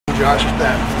Josh,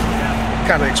 that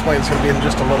kind of explains him being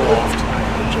just a little off tonight.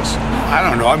 I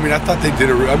don't know. I mean, I thought they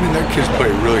did it. I mean, their kids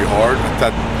played really hard. I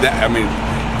thought that. I mean,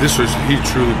 he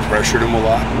truly pressured him a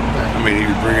lot. I mean, he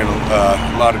was bringing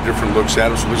a lot of different looks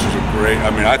at him. So this was a great. I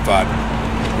mean, I thought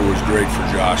it was great for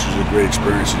Josh. It was a great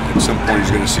experience. At some point, he's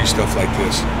going to see stuff like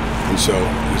this, and so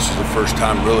this is the first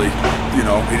time really. You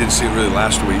know, he didn't see it really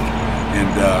last week, and.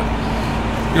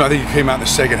 You know, I think he came out in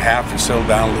the second half and settled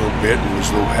down a little bit and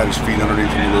had his feet underneath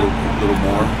him a little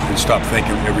more and stopped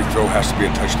thinking every throw has to be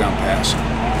a touchdown pass.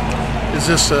 Is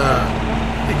this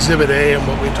Exhibit A and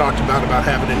what we talked about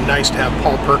having it nice to have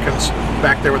Paul Perkins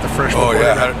back there with the freshman? Oh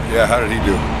yeah, how did he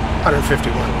do?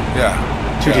 151. Yeah.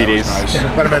 Two TDs. Nice.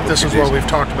 Yeah, but I meant this is what we've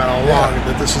talked about all along.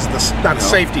 That this is not a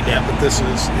safety net, but this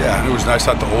is. Yeah, and it was nice.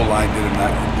 I thought the whole line did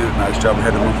a nice job. We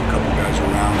had to move a couple guys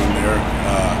around in there.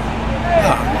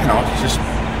 You know, it's just.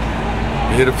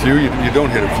 You hit a few, you don't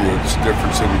hit a few. It's the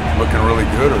difference in looking really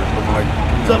good or looking like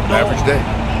an average day.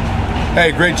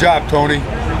 Hey, great job, Tony.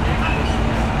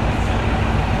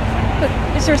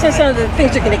 Is there a sense of the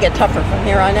things are going to get tougher from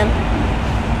here on in?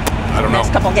 I don't know.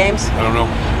 Next couple games? I don't know.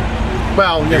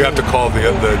 Well, you have to call the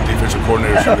defensive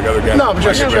coordinators from the other guys. No, but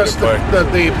just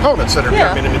the opponents that are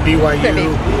coming. I mean,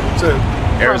 BYU,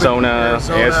 Arizona,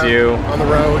 ASU. On the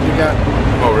road, you got.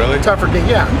 Oh, really? Tougher game,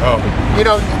 yeah. Oh. You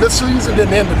know, this season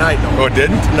didn't end tonight, no. Oh, it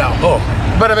didn't? No. Oh.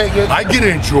 But I mean, I get to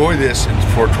enjoy this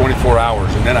for 24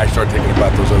 hours, and then I start thinking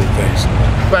about those other things.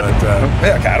 But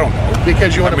heck, I don't know.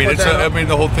 Because you want to put that I mean,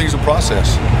 the whole thing's a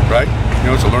process, right? You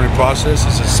know, it's a learning process.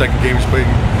 It's his second game he's played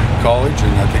in college,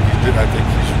 and I think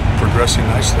he's progressing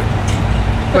nicely.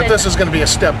 But this is going to be a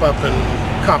step up in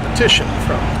competition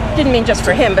from. Didn't mean just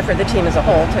for him, but for the team as a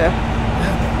whole too.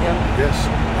 Yeah. Yes.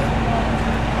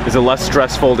 Is it less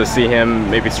stressful to see him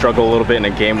maybe struggle a little bit in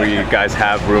a game where you guys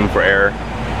have room for error?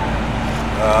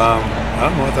 I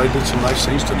don't know. I thought he did some nice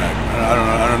things tonight.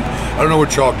 I don't know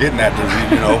what y'all getting at.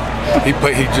 You know, he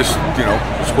just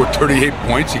scored 38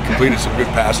 points. He completed some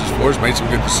good passes for us, made some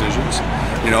good decisions.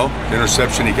 You know, the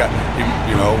interception the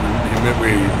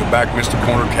back missed a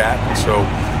corner cat, and so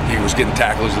he was getting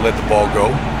tackled as he let the ball go.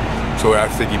 So I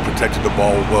think he protected the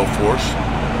ball well for us.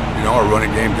 You know, our running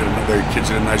game their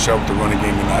kids did a nice job with the running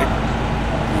game tonight.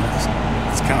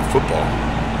 It's kind of football.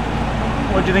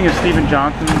 What do you think of Stephen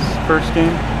Johnson's first game?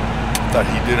 I thought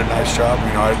he did a nice job.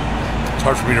 You know, it's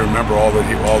hard for me to remember all the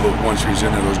ones he's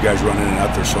in there. Those guys run in and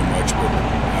out there so much, but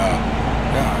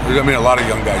yeah, I mean, a lot of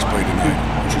young guys played tonight,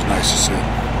 which is nice to see.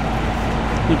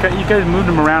 You guys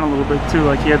moved him around a little bit too,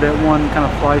 like he had that one kind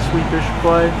of fly sweepish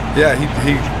play. Yeah, he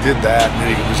did that, and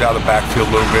then he was out of the backfield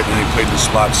a little bit, and then he played the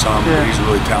slot some. Yeah. But he's a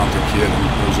really talented kid, and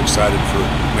I was excited for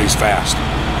him. He's fast.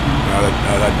 You know,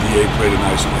 that DA did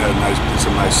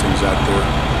some nice things out there.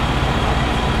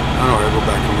 I don't know, I gotta go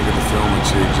back and look at the film and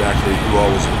see exactly who all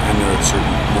was in there at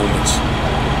certain moments.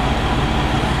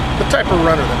 The type of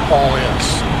runner that Paul is,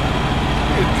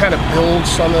 it kind of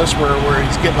builds on this where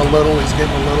he's getting a little,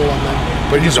 and then.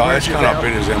 But he's always kind of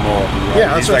been his MO. Right?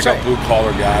 Yeah, he's like a blue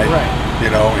collar guy, right?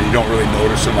 You know, and you don't really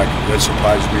notice him. Like that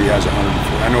surprised me. He has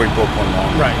 104. I know he broke one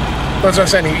long. Right. That's what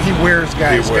I'm saying. He wears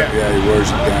guys down. Yeah, he wears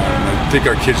it down. And I think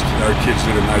our kids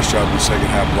did a nice job in the second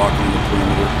half blocking in the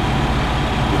perimeter,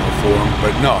 you know, for him.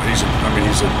 But no, he's one of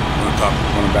the top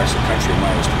running backs in the country in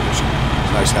my estimation.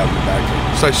 It's nice having him back there.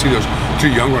 It's nice to see those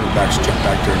two young running backs jump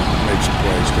back there and make some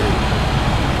plays too.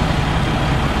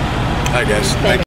 I guess.